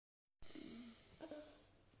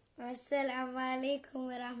السلام عليكم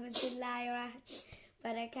ورحمة الله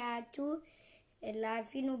وبركاته. لا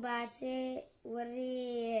في نباسة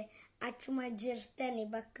وري أشما جرتني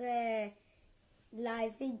بك لا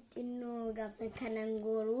في إنه قف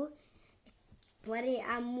كننغورو وري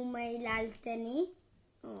أمو ما يلالتني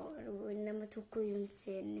إنما تكون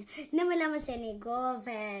سن إنما لما سني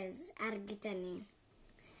قوفز أرجتني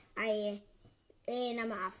أيه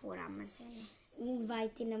نما عفورا ما سني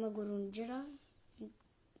invite نما قرنجرا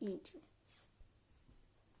إيش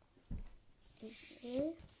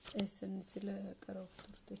اسم سلا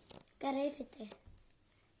كرافتورتي كرافتي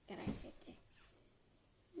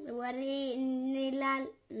وري نلال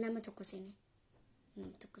نما تكوسيني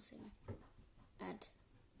أد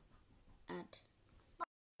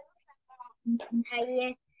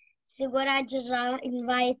هاي سيقورا جرا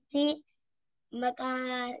invite مكا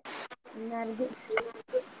نرجو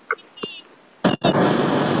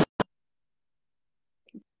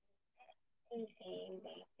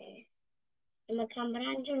مكان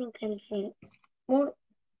برانجو كان سين مو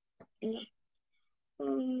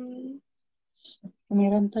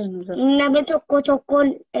ميران تاينو نبي توكو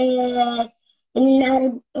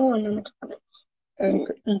النار نبي توكو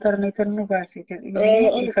انترنت النباسي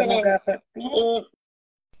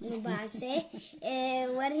نباسي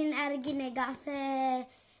ورين أرجع نقافة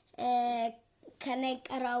كان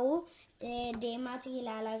كراو ديماتي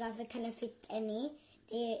لا قافة كان فتني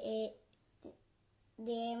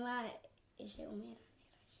ديما إيش أمير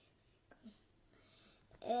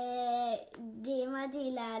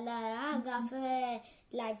ديماتي لا قافة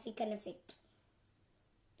لايفي كان فت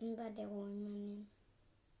بعد هو منين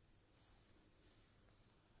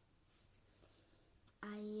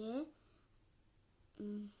أيه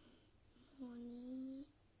موني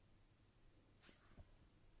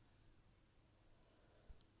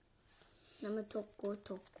نما توكو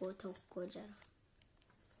جرا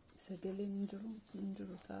سجلين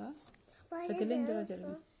جرو تا سجلين جرا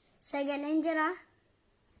جرا سجلين جرا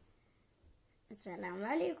السلام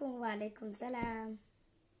عليكم وعليكم السلام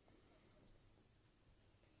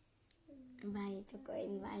باي توكو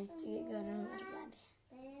invite قرن بربادي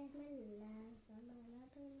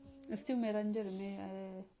استيو ميران جرمي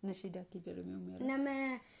نشيدا كي جرمي وميران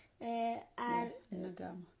نما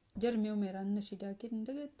نجامة جرمي وميران نشيدا كي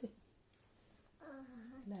ندقت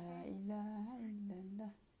لا إله إلا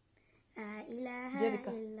الله لا إله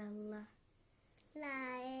جركة. إلا الله لا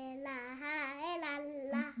إله إلا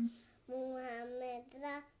الله محمد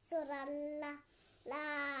رسول الله لا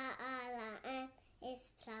إله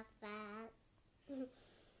إلا الله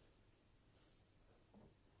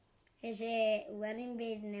إيش ورين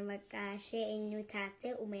بين مكاشة إنه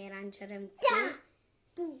تاتي وميران جرمتي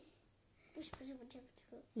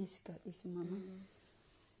إسكا إسم ماما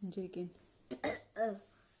جيكين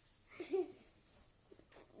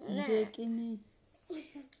جيكيني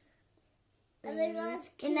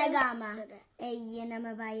نجامة أي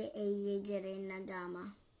نما باي أي جري نجامة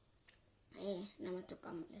أي نما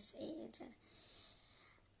تكملس أي جري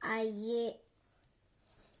أي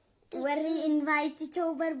وري invite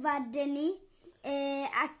تو بربادني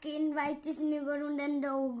أك invite سنيغورون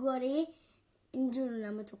دندو غوري إنجور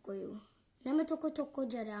نما توكو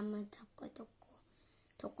جري أما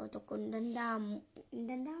توكو دندام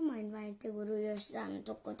invite غورو يوسان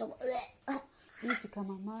توكو إسكا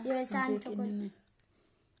ماما يوسان توكو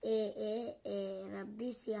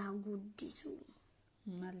ربي سيها قدسو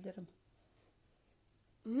مال جرم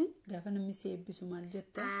قافنا ميسي بسو مال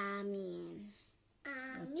جتا آمين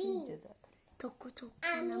توكو جزاك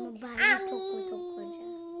نما باي توكو جري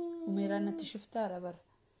وميران تشفتها ربر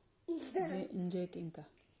نجيك إنكا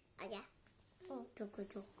توكو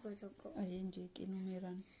أي نجيك إنو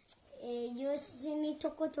ميران yoo sini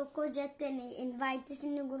tokko jettanii invite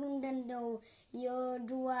sini godhuun danda'u yoo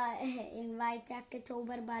du'a invite akka ta'u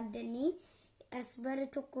barbaadanii as bara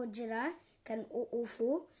tokko jira kan ufu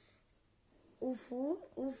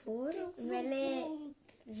malee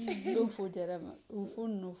Ufuu jarama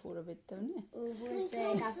ufuun nufuu rabettane ufu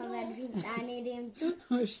gaafa gadi fincaanii deemtu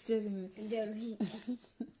Ush jarame jarri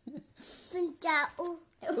fincaa'u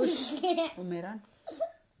Umeeraan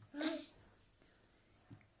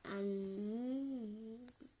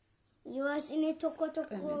yoo sini tokko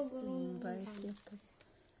qabeestiin baay'ee akka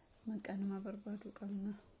maqaa nama barbaadu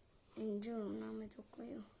qabna injiru nama tokko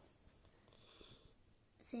yoo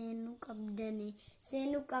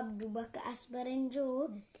seenuu qabdu bakka as baran jiru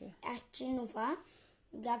achi nufa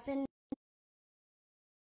gaafa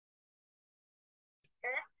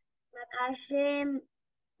maqaashee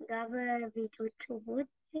gaafa biituutti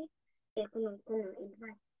buutti kun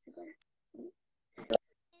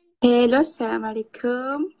Hello, السلام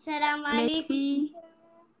عليكم. السلام عليكم ميتي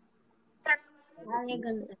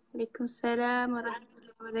عليكم السلام ورحمة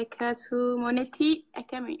الله وبركاته. مونتي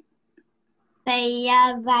أكمل.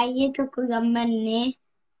 Fayyaa baay'ee tokko gammanne.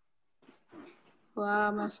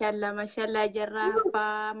 Waa maashaallah jarraa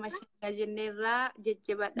hafaa maashaallah jenneerraa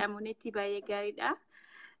jajjabaadha monitti baay'ee gaariidha.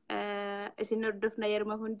 Isin hordofna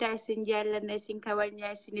yeroo hundaa isin jaallanna isin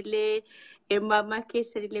kabajna isinillee mammaa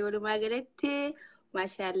keessanillee walumaa galatti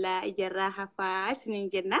maashaallah jarraa hafaa isiniin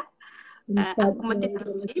jenna. Akkuma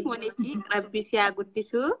jettee monitti rabbi si haa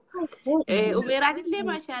guddisu. Umeeraanillee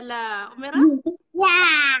maashaallah umeeraa.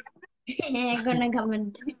 Gonna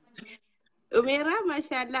gammadda. Umeera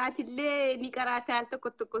maashaallah atillee ni qaraataa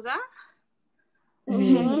tokko saa.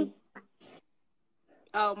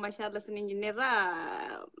 Oh maashaallah sinin jenneerraa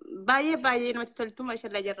baay'ee namatti toltu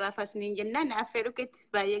maashaallah jarraa faa sinin jennaan affeeru keetti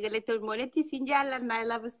baay'ee galatti moonetti sin jaallanna I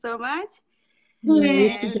love you so much.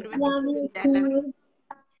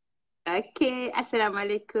 Okay, assalamu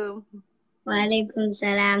alaikum. Waalaikum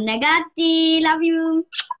salam. Nagatti, love you.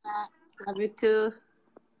 Love you too.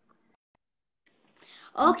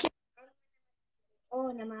 Okay. Oh,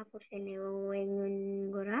 nama afurtanii eenyuun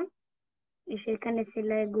goraa? Ishee kana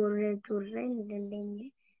sila gorree turre hin dandeenye.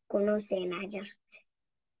 Kunoo seenaa jirti.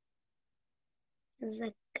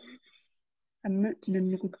 Zakka. Amma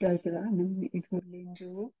namni guddaa jira namni ijoolleen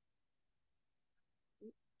jiru.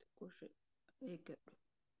 Eeggadhu.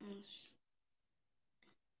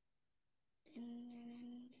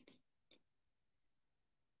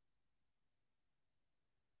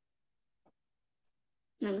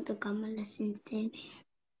 Nama tokko ammallee hin seene.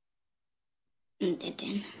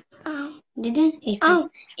 Didn't. Didn't? If.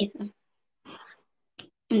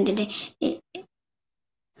 Didn't.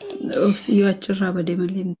 Yoo achirraa badee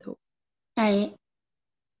malee hin ta'u. Aye.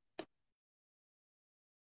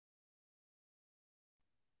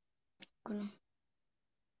 Kuna.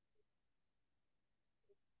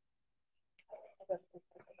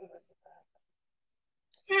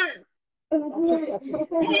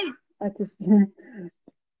 Atis.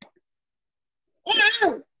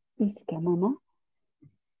 Iska mama.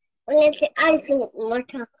 Olete alti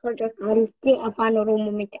mata kodo alti afaan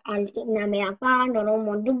oromoo miti alti nama afaan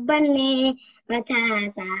oromoo dubbanne mata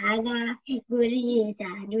saaga gurii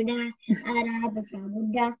saaduda araaba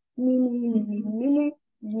saabuda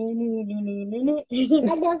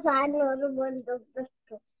ada afaan oromoo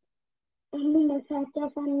dubbattu amma mata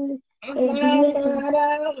afaan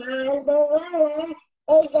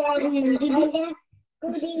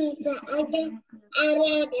Kudisa ada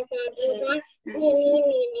arada saduda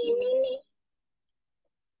ini.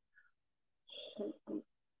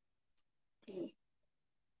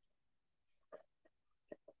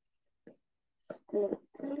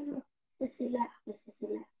 Sila.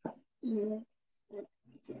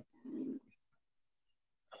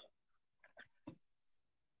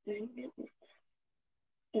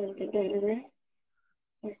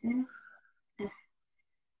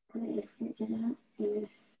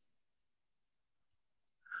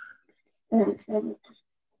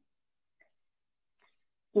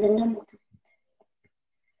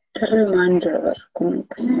 Reminder.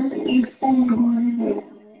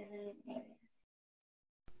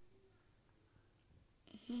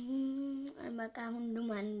 Maka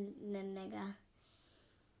hunduman nanaga.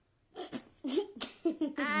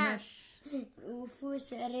 Ufu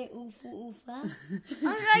sere ufa.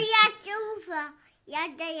 Oh yacha ufa.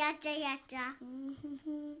 Yacha.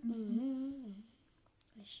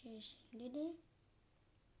 Didi.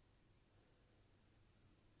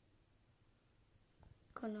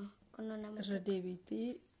 Kono nama Irra deebiitii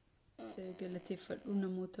galateeffadhu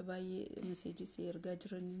namoota baay'ee meseejii si ergaa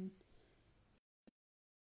jiraniin.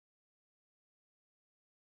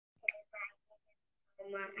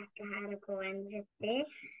 Akka haala koo waan jettee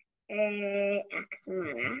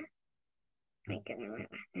akkasumana.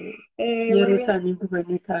 Yeroo isaanii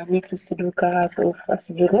gubanii ta'anii Kiristoos haasa'uuf as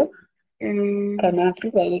jiru. Kanaaf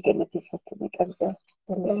baay'ee galateeffachuu ni qabda.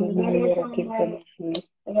 Yeroo keessanii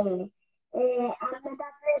Amma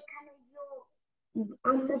dafee kanayyuu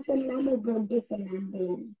amma filnama booddee filan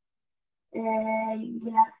deemu.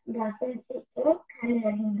 Gaafa siqoo kana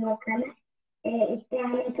viidiyoo kana itti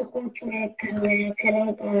aanee tokko ture kana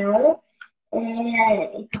qaraa'u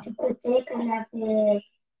itti kutee kanaaf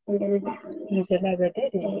hin danda'amne. ni jalaa badee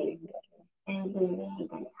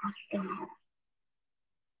Akka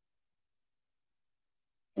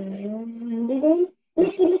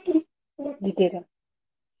Liki. dideera.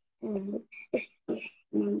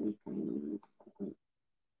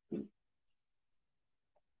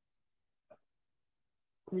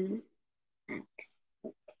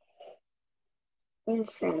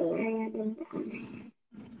 Inshallah ya danda'ame.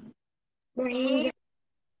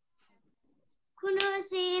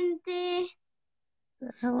 سنتي.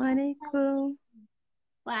 السلام عليكم.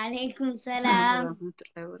 وعليكم السلام ورحمة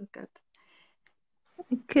الله وبركاته.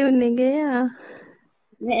 كيف نجايا؟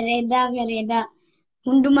 بريدة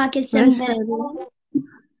هندما ما كسن شاء الله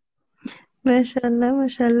ما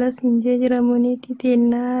شاء الله سنجي رمونيتي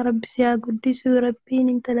تينا ربي سيا قدسو ربي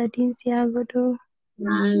ننتلاتين سيا قدو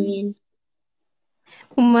آمين.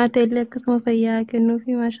 وما تيلي قسم فيا كنو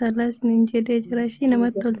في ما شاء الله سنجي دي جراشي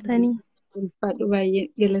نمت تلتاني Ulfaadhu baay'ee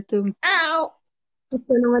galatoomne.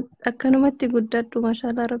 akkanumatti guddadhu ما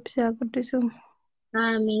شاء الله ربي سيا قدسو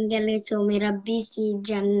آمين. قالتهم ربي سي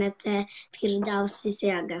جنة فردوس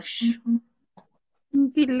سيغش.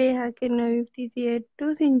 في اللي هاكنا يبتدي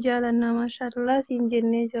يدو سنجالنا ما شاء الله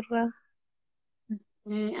سنجني جرا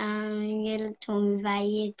آمين. قالتهم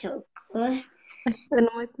بايتوك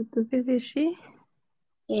akkanumatti tufi شي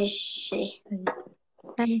إيشي.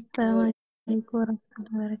 السلام عليكم ورحمة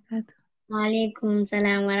الله وبركاته. وعليكم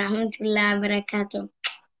السلام ورحمة الله وبركاته.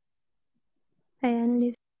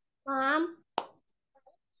 أيان مام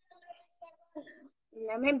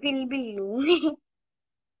nama bilbilu.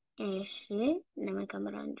 Nama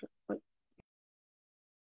kameraan juga.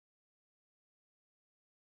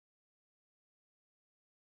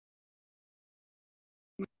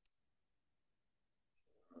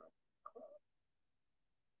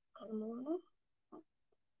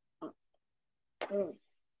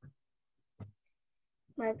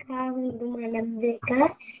 Maka hundumaa nambeekaa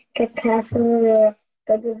kakkaasuu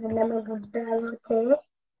gadi nama guddaa yoo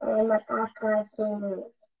ta'e maqaa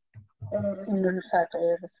kaasuu. Ulfaata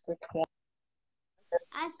yeroo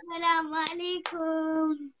Assalamu alaikum.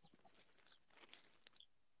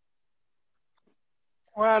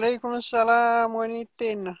 وعليكم السلام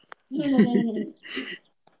ونيتين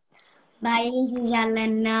Baay'ee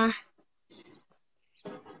jaallanna.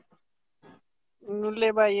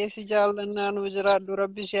 نولي باي جالنا نوجراد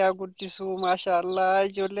ربي سيا قدسو ما شاء الله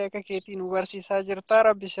جولي كيتي نورسي ساجرتا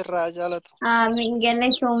ربي سرا جالتو Amiin.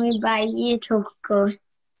 Galatoomii baay'ee tokko.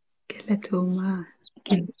 galatoomaa.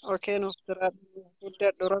 اوكي نفتراد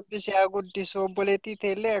قدد ربي سيا قدسو بوليتي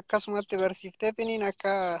تيلي اكسمت برسيفتتنين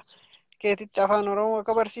اكا كيتي تفان روما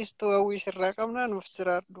كبرسيستو اوي سرا قمنا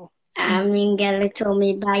نفترادو Amiin.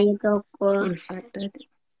 Galatoomii baay'ee tokko. Ulfaadhaati.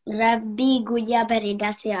 Rabbii guyyaa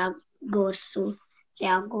bareedaa si haa gorsu. Si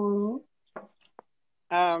haa gooru.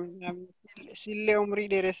 آمين سيلي عمري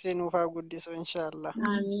ديرسي نوفا قدسو إن شاء الله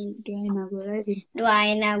Amiin. Du'aa na godhaa.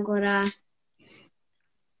 Du'aa na godhaa.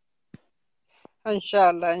 إن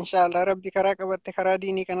شاء الله ربي كرا قبت كرا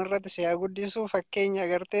ديني كان الرد سيا قدسو فكين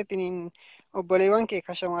أغرتي تنين وبليوان كي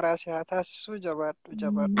كشمرا سيا تاسسو جبات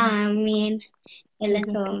Amiin.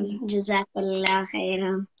 Galatoomii. Jazaakallah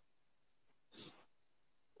khairan.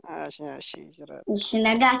 عاشي جرات Ishi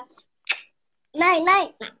nagaatti. Nay.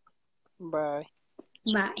 باي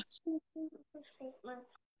Bye.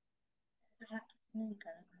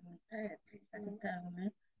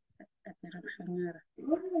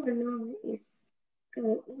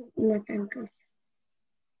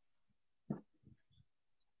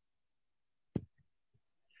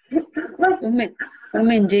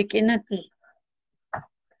 Umen jeeqinatti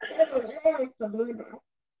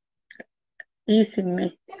dhiisime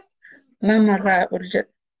mamarraa ol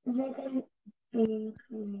jedhu.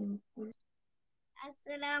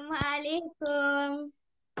 Assalamu alaikum.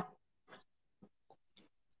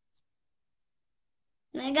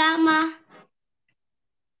 Nagama.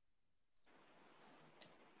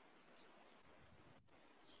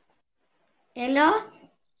 Hello?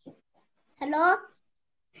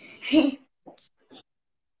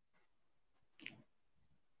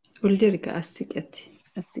 Ol jirga as siqatti.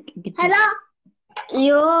 As siqi giddu. Hello?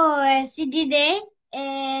 Yoo si didee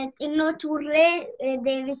xinnoo turree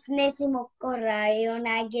deebisnee si mokkorraa yoo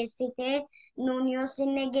naageessite nuun yoo si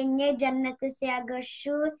nageenye jannata si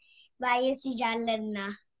agashuu baay'ee si jaallanna.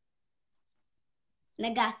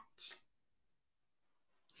 Nagaatti.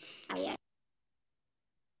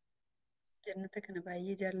 Jannata kana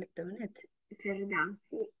baay'ee jaallatta maneeti.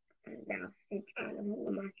 Sirdaamsi caalama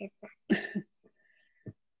uumaa keessa.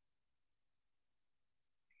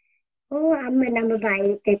 Amma nama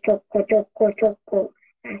baay'ate tokko.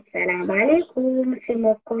 Assalaamu alaikum si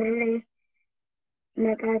mokkorree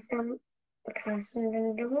maqaa isaa kaasuu hin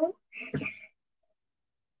danda'u.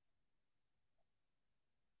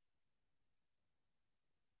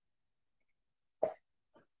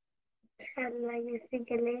 Inshallah si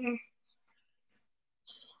galee.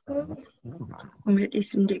 Umee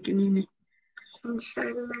dhiisin jeeqiniini.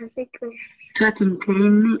 Inshallah si galee. Kaatiin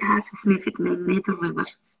ta'inni haasofnee fixnee turre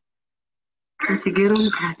bars. Kaati garuu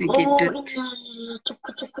kaati gidduutti. Tokko.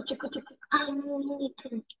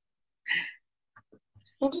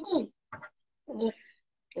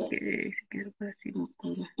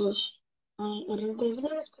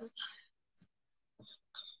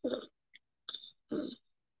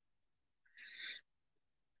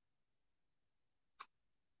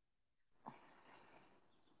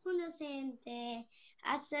 Kuno sente.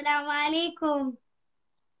 Assalamu alaikum.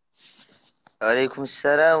 وعليكم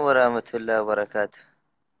السلام ورحمة الله وبركاته.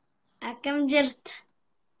 Akkam jirta?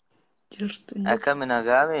 Jirtu. أكم من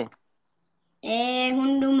أقامي؟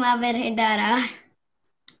 Hundumaa bareedaadha.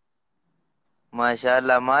 ما شاء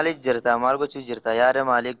الله مالك جرتا مالك شو جرتا يا ده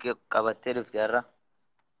مالك قبضتي في جرة.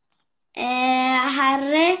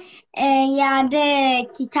 Harree yaada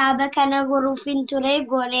kitaaba kana goruufin ture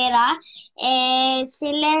goreera.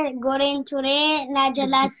 Sile goreen ture na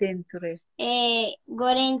jalaa Dubbiseen ture.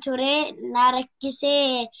 goreen ture na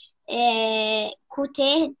rakkisee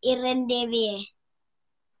kutee irran deebi'e.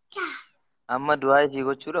 أما دعاء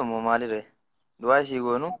شيء شو ده مو مالي ره. دعاء شيء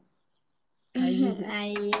قونو.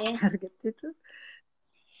 Ayyee. Argatteetu.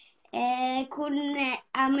 Kun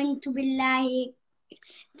amantu billaahi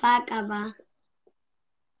faa qaba.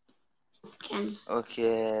 Kan.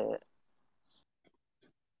 أوكي.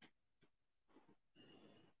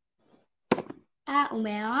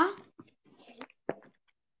 Umeera.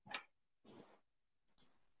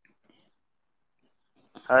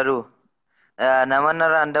 هارو. نمنا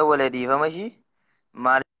راندا ولدي فماشي.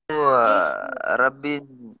 مالك ربي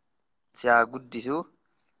سيعقدسو.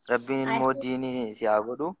 ربي الموديني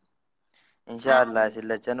سيعقدو. إن شاء الله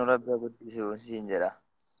سلتشانو ربي قدسو سينجرا.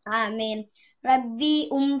 Ameen. Rabbii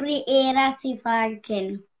umrii dheeraa siif haa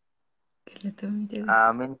kennu. Galatoomii jedhe.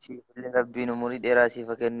 آمين شيء ربي نموري دراسي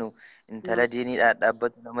فكنو انت لديني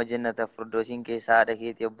أدبت نما جنة فردوسين كي ساعة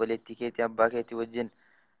كيتي أبلتي كيتي أبا كيتي وجن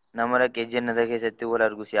نمرة كي جنة كي ستي ولا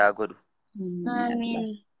رجوسي أقولو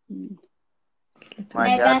Ameen.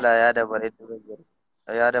 ما شاء Nagaa الله يا ده بريد رجر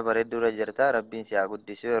يا ده بريد رجرتا ربي سي أقول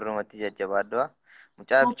ديسو الرمتي ججبادوا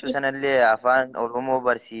مچابچو سنالله أفان أورمو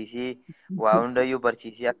برسيسي وعنديو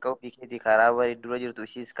برسيسي أكو في كيتي خرابة بريد رجرتو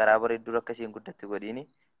شيس خرابة بريد ركسين قدرت قديني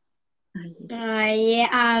baay'ee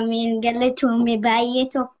amiin galatoomii baay'ee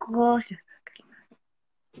tokko.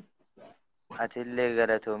 Atillee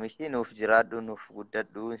galatoomishi nuuf jiraadhu nuuf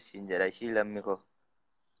guddadhu siin jedha ishii lammi koo.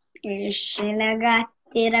 Ishee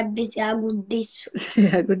nagaatti rabbi si haa guddisu.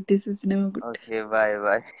 Haa guddisus nama guddaa. Okay, bye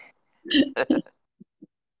bye.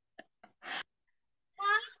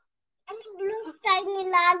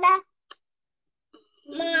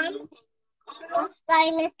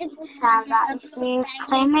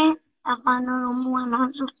 Kene afaan Oromoo waan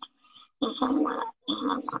jirtu isaan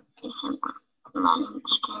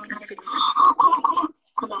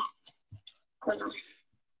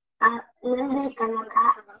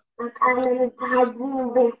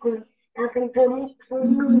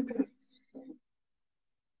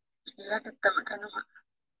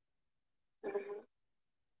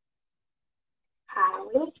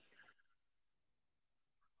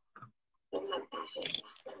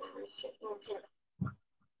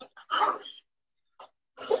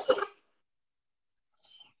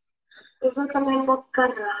Isa kana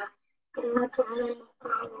mokkarra kena turre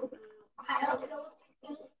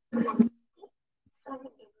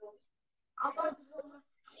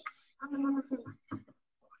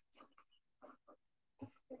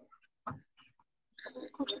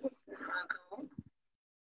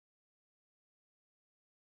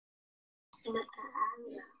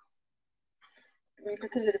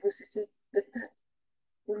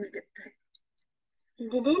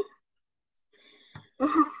Didin?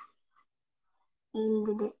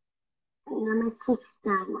 Didin. Nama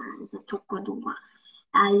sistama isa tokko duwwa.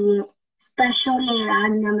 Ayyee specialeera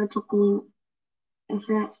nama tokko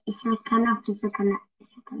isa kanaaf isa kana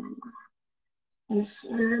gora.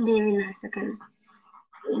 Irra deebina isa kana.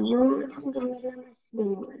 Yoo lamas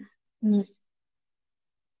deemudha.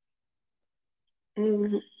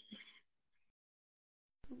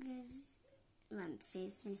 Man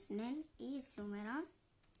seesisneen dhiisumera.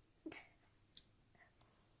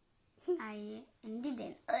 Ayyee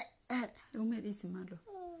indiden. Uume dhiisi maaloo.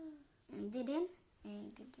 Indiden.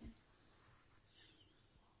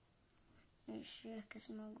 Ishee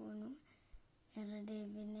akkasuma goonu irra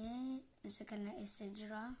deebinee isa kana eessa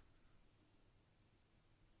jira?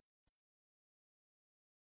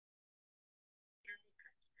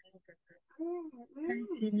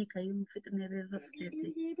 Sini kayyuu fixnee irra fiteete.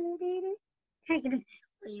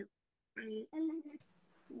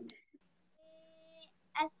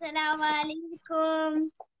 Assalamu alaikum.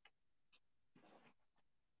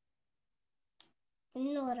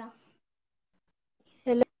 Nora.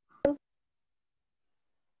 Hello.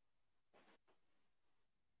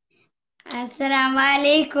 Assalamu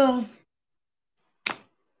alaikum.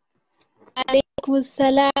 عليكم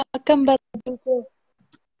السلام كم برضو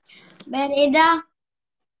Bereda.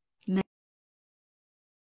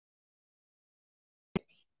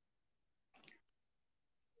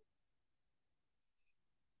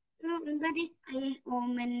 Bari ay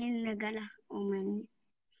omenin nagala omen.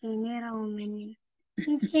 Sinera omenin.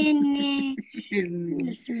 Sini.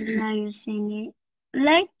 Bismillah sini.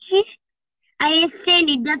 Lagi ay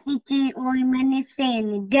sini dafiti omenin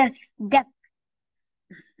sini daf.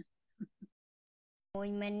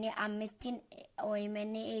 Oimani ametin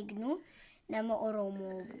oimani egnu nama Oromo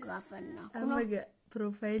gafanna. أما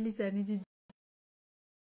بروفايلي ثاني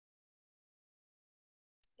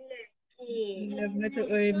لما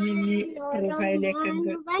تقول مني بروفايلي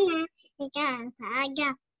كان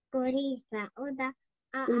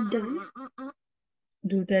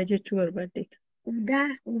دودا جتشو بربادت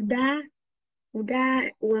Udah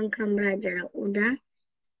uang kamera jara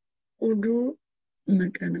udu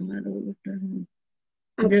مكان ما لو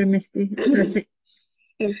درمستي راسي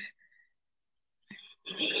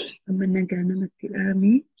أما نجانا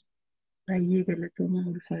متلامي baay'ee galatooma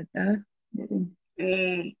ulfaadhaa jedhani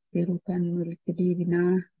yeroo kaan walitti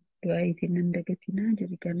deebinaa du'aa itiin nan dagatinaa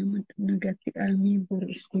jarigaa nama nagaatti dhaamii bor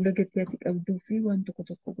iskuula gatii ati qabduu fi waan tokko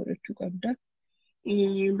tokko godhachuu qabda.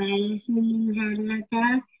 baay'isni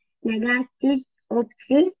jaallataa nagaatti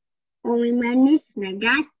obsi uumanis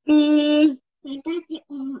nagaatti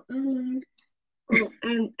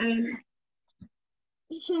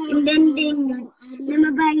hin dandeenyu nama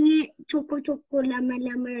baay'ee tokko lama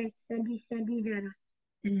sadii jira.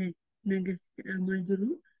 Nagatti dhaamaa jiru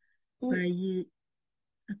baay'ee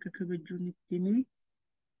akka kabajuun itti himee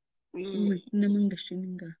nama hin gashin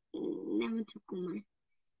hin gaa. Nama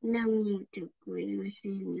tokko yoo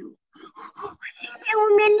seenu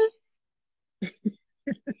uummanni.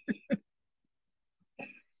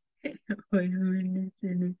 Uummanni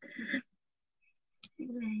seenu.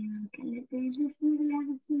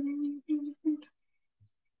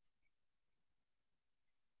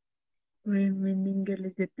 Uummanni hin galle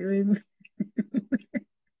jette uummanni.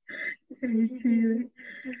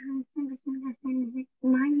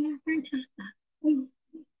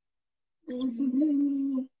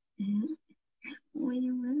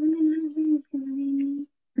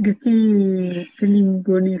 Gatii filiin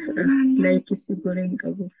goonee fudha. Laayikisii goreen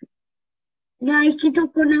qabuuf. Laayikii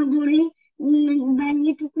tokko na goree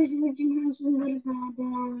baay'ee tokko si wajjin haasuun barbaada.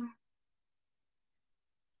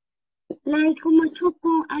 Laayikuma tokko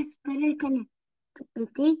as bara kana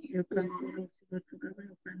tuqqatee. Yookaan si gochuu qaba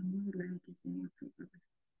yookaan immoo laayikisii gochuu qaba.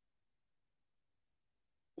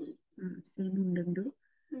 Seenuu hin danda'u.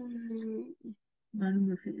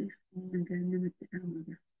 Waanuma fedheef nagaan namatti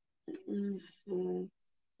dhaamama.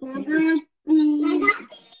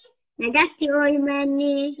 Nagatti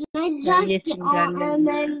uummanni. Nagatti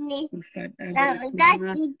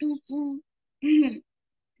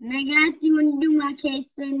nagatti hundumaa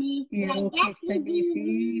keessanii. Yeroo keessanii fi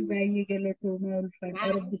baay'ee galatoomaa ulfaadha.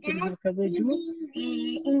 Rabbi sin haa kabaju.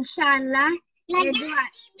 Inshallah.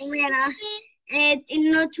 Dhumeera.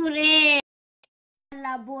 Xinnoo turee.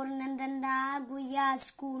 Laboornan danda'a guyyaa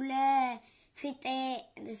iskuulee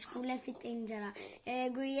fixeen jira.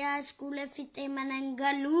 Guyyaa iskuulee fixee manan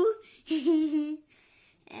galuu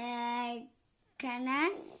kana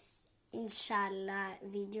inshallah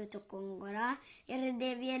viidiyoo tokkoon goraa irra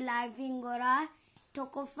deebi'ee laayiviin goraa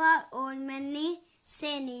tokkoffaa oolmanni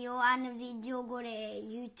seeni yoo ani viidiyoo gore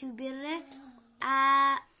yuutuub irra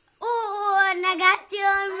nagatti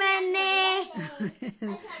oolmanni.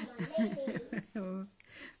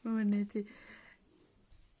 Uummanni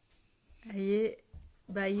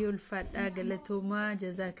baay'ee ulfaadhaa galatoomaa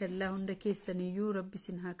jazaakallaa hunda keessaniyyuu rabbi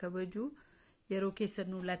sin haa kabaju yeroo keessan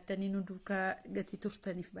nu laattanii nu duukaa gatii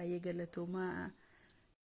turtaniif baay'ee galatoomaa